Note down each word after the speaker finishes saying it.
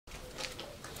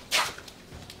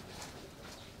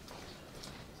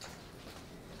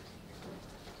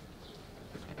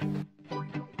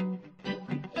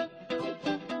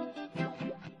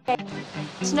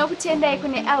tinokutendai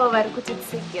kune avo vari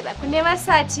kutitsikira kune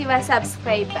vasati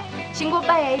vasubscriber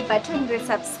chingobayai button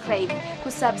resubscribe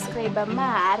kusubscriber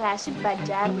mahara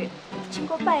hazvibhadharwe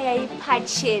chingobayai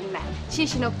pachena chii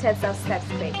chinokutadzisa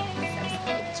kusubscribe.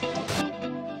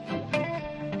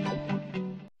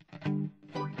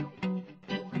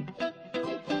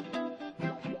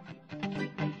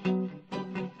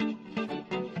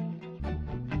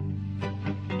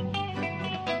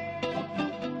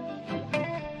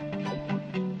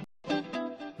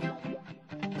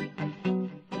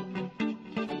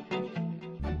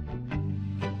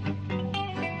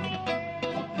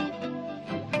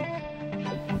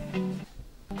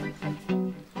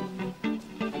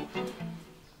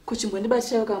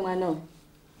 Kuchingondibachira kamwana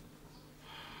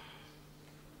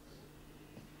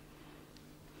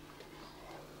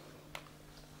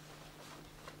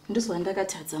ndozwa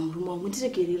ndakatadza murume wangu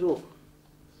ndiregerero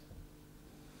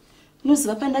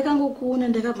noziva pandakangokuona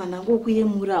ndakabva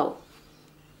ndangokuyemurawo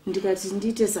ndikati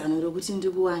ndiite zano rokuti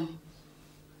ndikuwane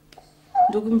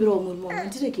ndokumbirawo murume wangu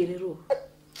ndiregerero.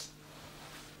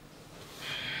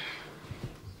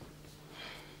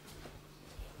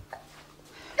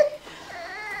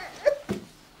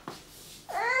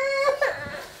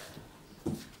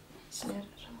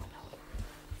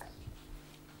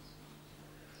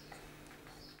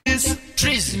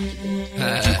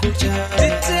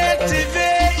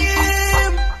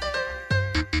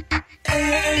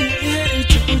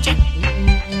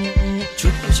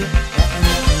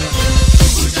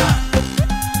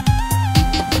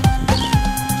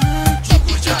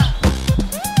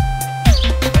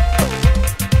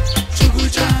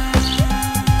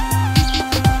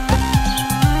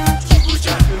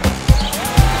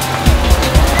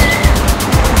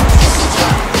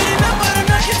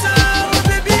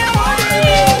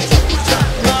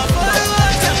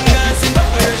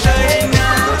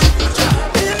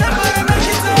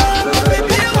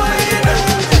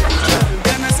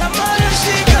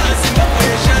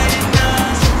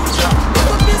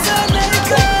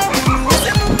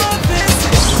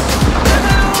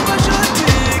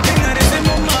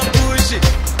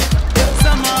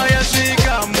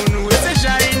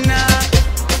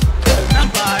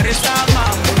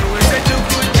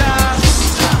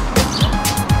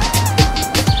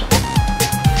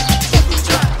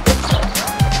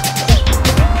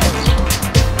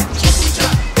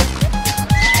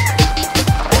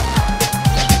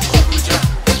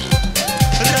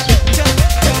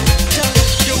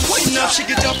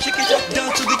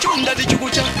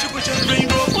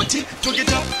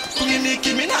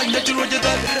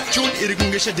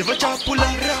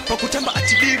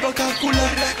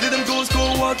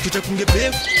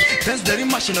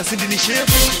 Na sindini chef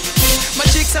my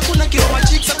chicks akuna kiro my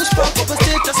chicks akuspark up a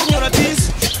status señora this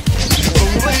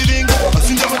waving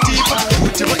asinda matipa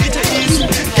whatever it is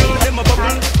girl them a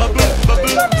bubble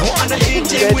no under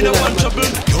eating with no one trouble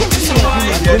yo this is why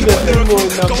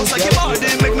cause I give all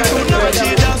they make me do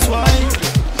naughty that's why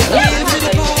we to the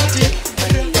party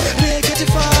make it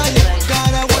fire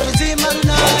gotta want to see my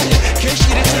night can't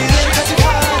shit it make it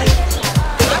fire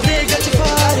make it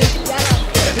fire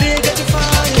make it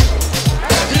fire.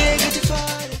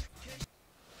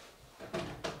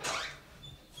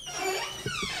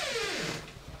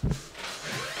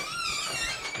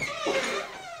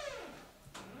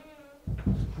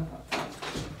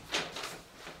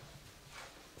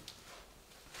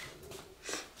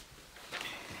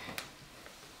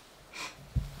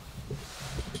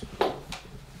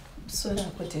 Sorry,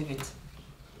 Uncle David.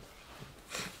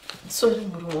 Sorry,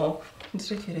 murume wangu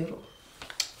ndiregerero.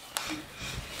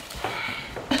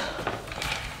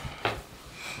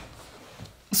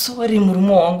 Sorry,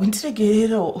 murume wangu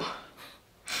ndiregerero.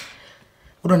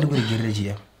 Urondiregerera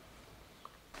jiya.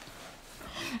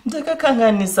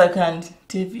 Ndakakanganisa kandi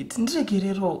David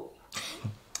ndiregerero.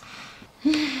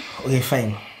 Okay,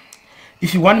 fine.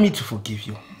 If you want me to forgive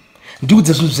you,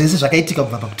 ndiudze zvinhu zvese zvakaitika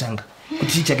kubva pakutanga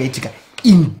kuti chii chakaitika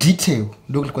in detail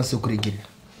ndokuti kwase kuregerera.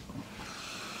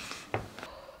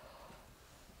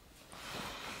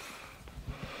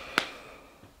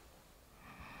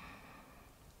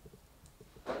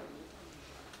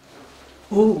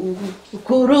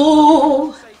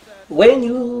 Ukuru when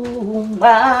you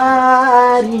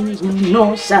marry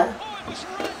unosha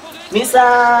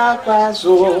misa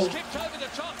kwazo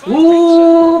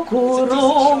ukuru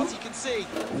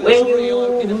when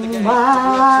you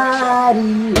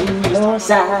marry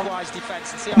unosha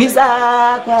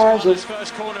misa kwazo.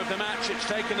 First corner of the match, it's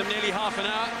taken them nearly half an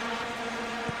hour.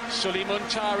 Suleiman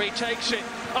Tari takes it.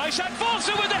 Aishat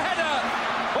Fosu with the header.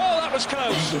 Oh, that was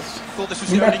close. Thought this was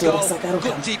the only goal.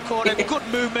 Good deep corner, good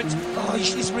movement. Oh,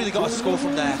 he's really got to score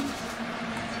from there.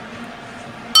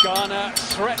 Ghana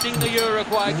threatening the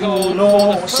Uruguay goal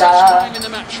for the first time in the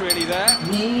match, really, there.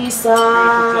 Beautiful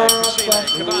play for Sile.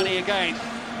 Cavani again.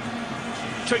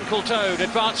 Twinkle-toed,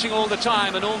 advancing all the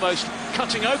time and almost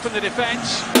cutting open the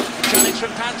defence. Challenge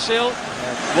from Pansil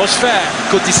was fair.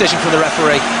 Good decision from the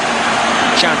referee.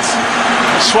 Chance.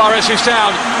 Suarez is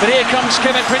down, but here comes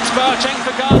Kevin Prince Boateng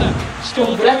for Ghana.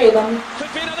 Still there.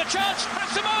 Could be another chance. And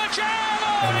Samoa Joe!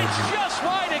 Oh, it's just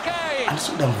wide again.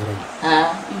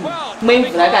 Well, through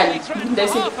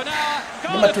half an hour,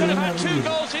 Ghana could have had 2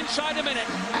 goals inside a minute.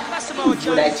 Samoa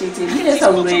Joe.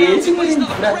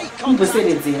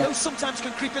 Sometimes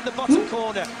can creep in the bottom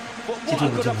corner. But what a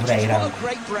good opportunity, what a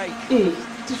great break.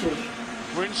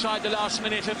 We're inside the last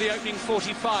minute of the opening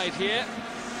 45 here.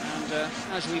 And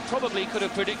as we probably could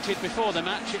have predicted before the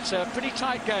match, it's a pretty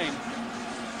tight game.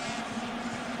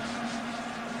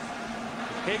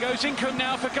 Here goes Inkum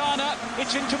now for Ghana.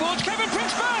 It's in towards Kevin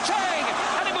Prince Boateng,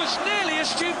 and it was nearly a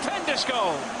stupendous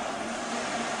goal.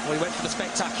 Well, he went for the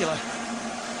spectacular.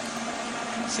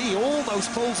 See, he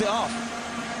almost pulls it off.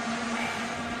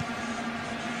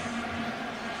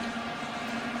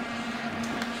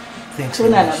 Thanks. To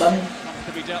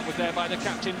be dealt with there by the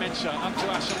captain Mensah. Up to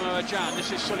Asamoah Gyan.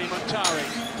 This is Sulley Muntari.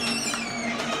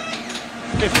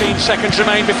 15 seconds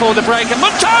remain before the break, and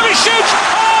Muntari shoots!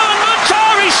 Oh, and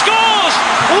Muntari scores!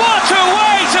 What a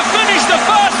way to finish the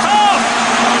first half!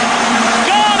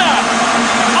 Ghana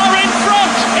are in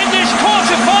front in this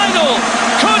quarter-final.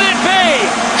 Could it be?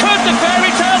 Could the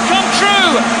fairy tale come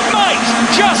true? Might,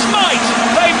 just might,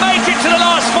 they make it to the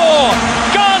last 4.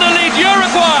 Ghana lead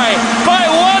Uruguay by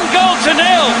 1-0.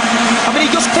 I mean,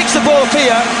 he just picks the ball up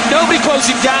here, nobody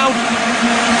closes him down,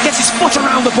 gets his foot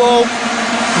around the ball.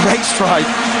 Great strike.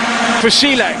 For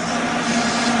Sile.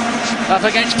 Up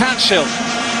against Pansil.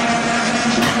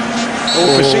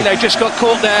 Oh, for Sile just got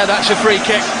caught there, that's a free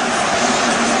kick.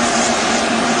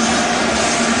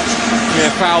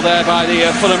 Clear foul there by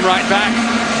the Fulham right back.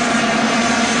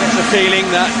 Get the feeling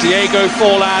that Diego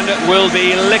Forlan will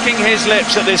be licking his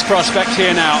lips at this prospect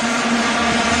here now.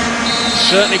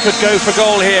 Certainly could go for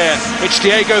goal here. It's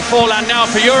Diego Forlan now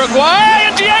for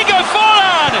Uruguay, and Diego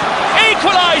Forlan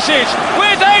equalises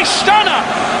with a stunner.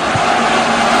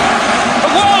 A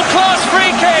world-class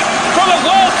free kick from a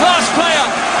world-class player.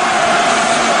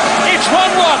 It's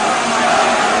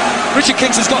 1-1. Richard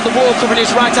Kings has got the wall covering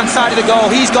his right-hand side of the goal.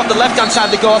 He's got the left-hand side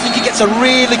of the goal. I think he gets a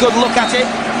really good look at it.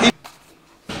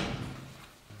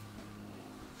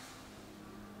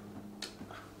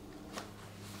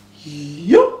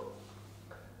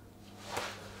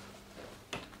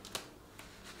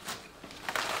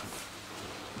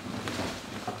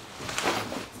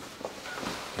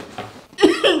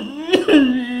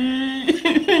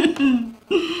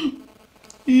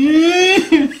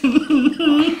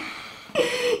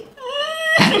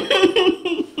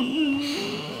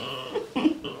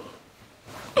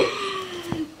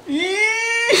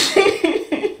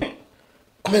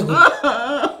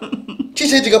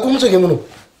 Chichetika kumutsake muno.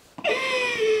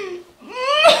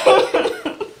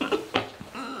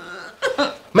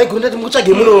 Mike ndati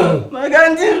mutsake muno.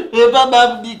 Magandi baba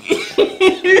bdiki.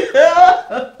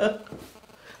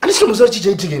 Ani simuzo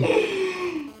chichetika ni.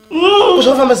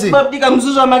 Uzofamba sei? Babdika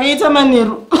mzuzwa makaita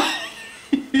manero.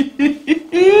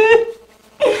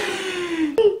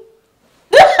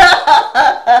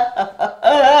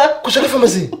 Kushakafamba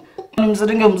sei?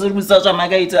 Mzodinga mzuzwa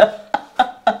makaita.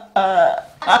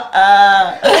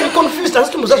 I'm confused. I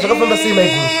still must have to say my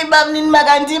good. Bamnin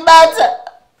magandi bata.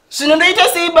 Shinondoita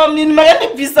sei bamnin magandi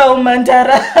pisa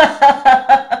umantara.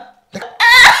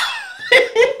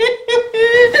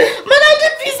 Magandi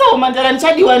pisa umantara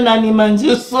nchadi wanani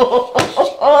manjeso.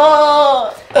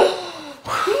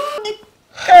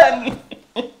 Kani.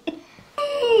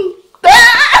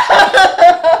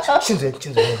 Chinze,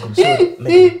 my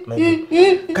good. My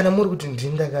good. Kana muri kuti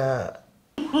ndindaga.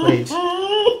 Wait.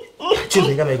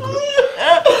 Chinze my good.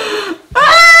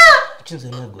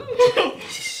 Chinze my good.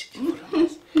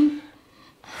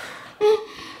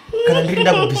 Kana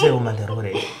ndinda kubisa umandara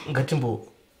ore. Ngatimbo.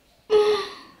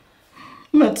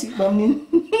 Mati bamnin.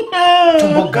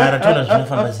 Tumbo gara tona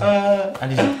zvinofamba sei.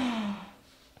 Andizvo.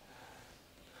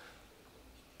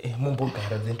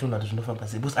 Mumbogara dzentona zvinofamba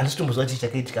sei. Because andisitomboziva kuti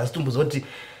chakaitika. Andisitomboziva kuti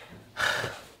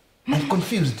I'm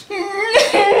confused.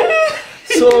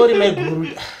 Sorry my guru.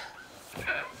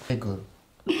 My guru.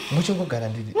 Muchongogara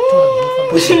ndiri.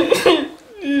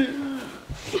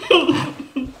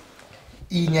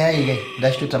 Inyaya iyi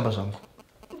ndachitotamba zvangu.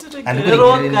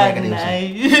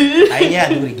 Ainyaya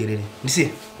andikuregerere. Ndisiye.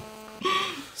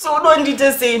 Sodo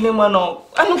ndite sei nemwana wako.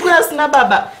 Anokuya asina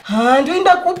baba.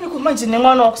 Ndoenda kupi kumanje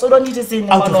nemwana wako. Sodo ndite sei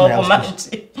nemwana wako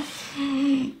manje.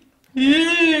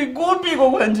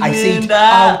 Kupiko I said kwandinoenda?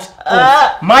 out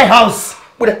of my house.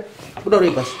 Buda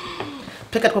Rebus.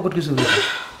 Take it kwako tukizo.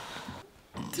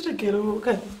 Tiregerewo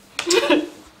kani.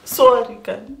 Sorry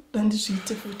kani.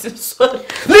 Ndandizviite futi. Sorry.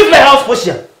 Leave my house,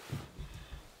 Portia.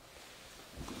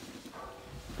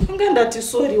 Ngandati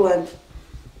sorry one.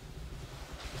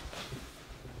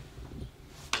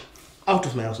 Out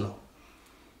of my house now.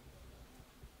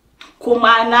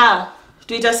 Kumana.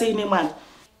 Tuita sei nemwana.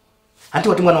 Anti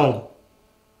wati mwana wangu.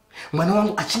 Mwana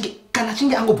wangu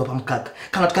achinge angobva pamukaka.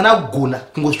 Kana kuti kana agona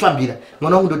kungosvambira.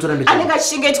 Mwana wangu ndotora ndo. Anenge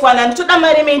achingetwa nani? Toda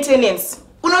mari maintenance.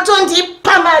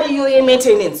 Unotondipa mari yo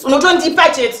maintenance. Unotondipa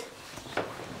chete.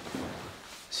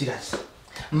 Serious.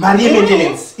 Mari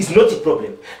maintenance is not a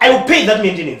problem. I will pay that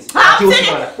maintenance.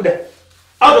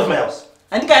 Out of my house.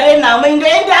 Andikarena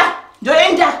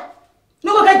ndoenda.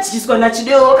 Nokakajiswa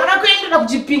nachideo kakakuendera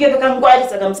kuchipinge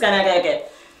kakangwarisa kamusikana kake.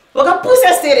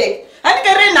 Wakapusa stere.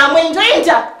 Andikarena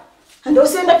ndoenda.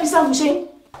 Andosenda pisa musheni.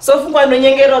 Sofungwa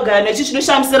nonyengero gane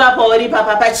chichinoshamsira pauri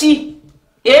papa pachi.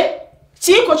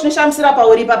 Chiko chinoshamsira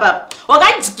pauri papa.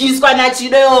 Wakajiswa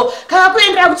nachideo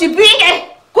kakakuendera kuchipinge.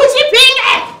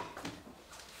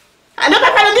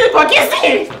 Andokapana ndiri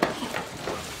kokisi.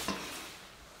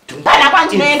 Pana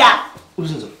kwandinoenda.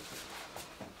 Uzinzo.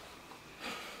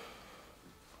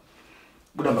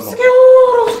 Buda mama.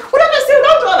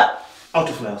 Out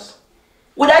of my house.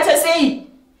 Udate sei?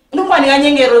 Ndumwani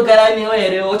kanyengero garani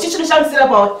werewo. Chichinoshamsira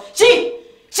pauri.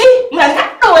 Mwana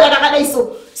kadora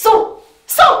kakadaiso. So.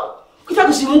 Kuita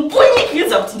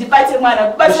kuchimupunyikidza kuti ndibate mwana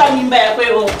kubatira mimba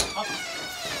yakwewo.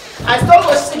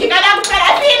 Asitomboshiki kana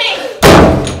kukarafini.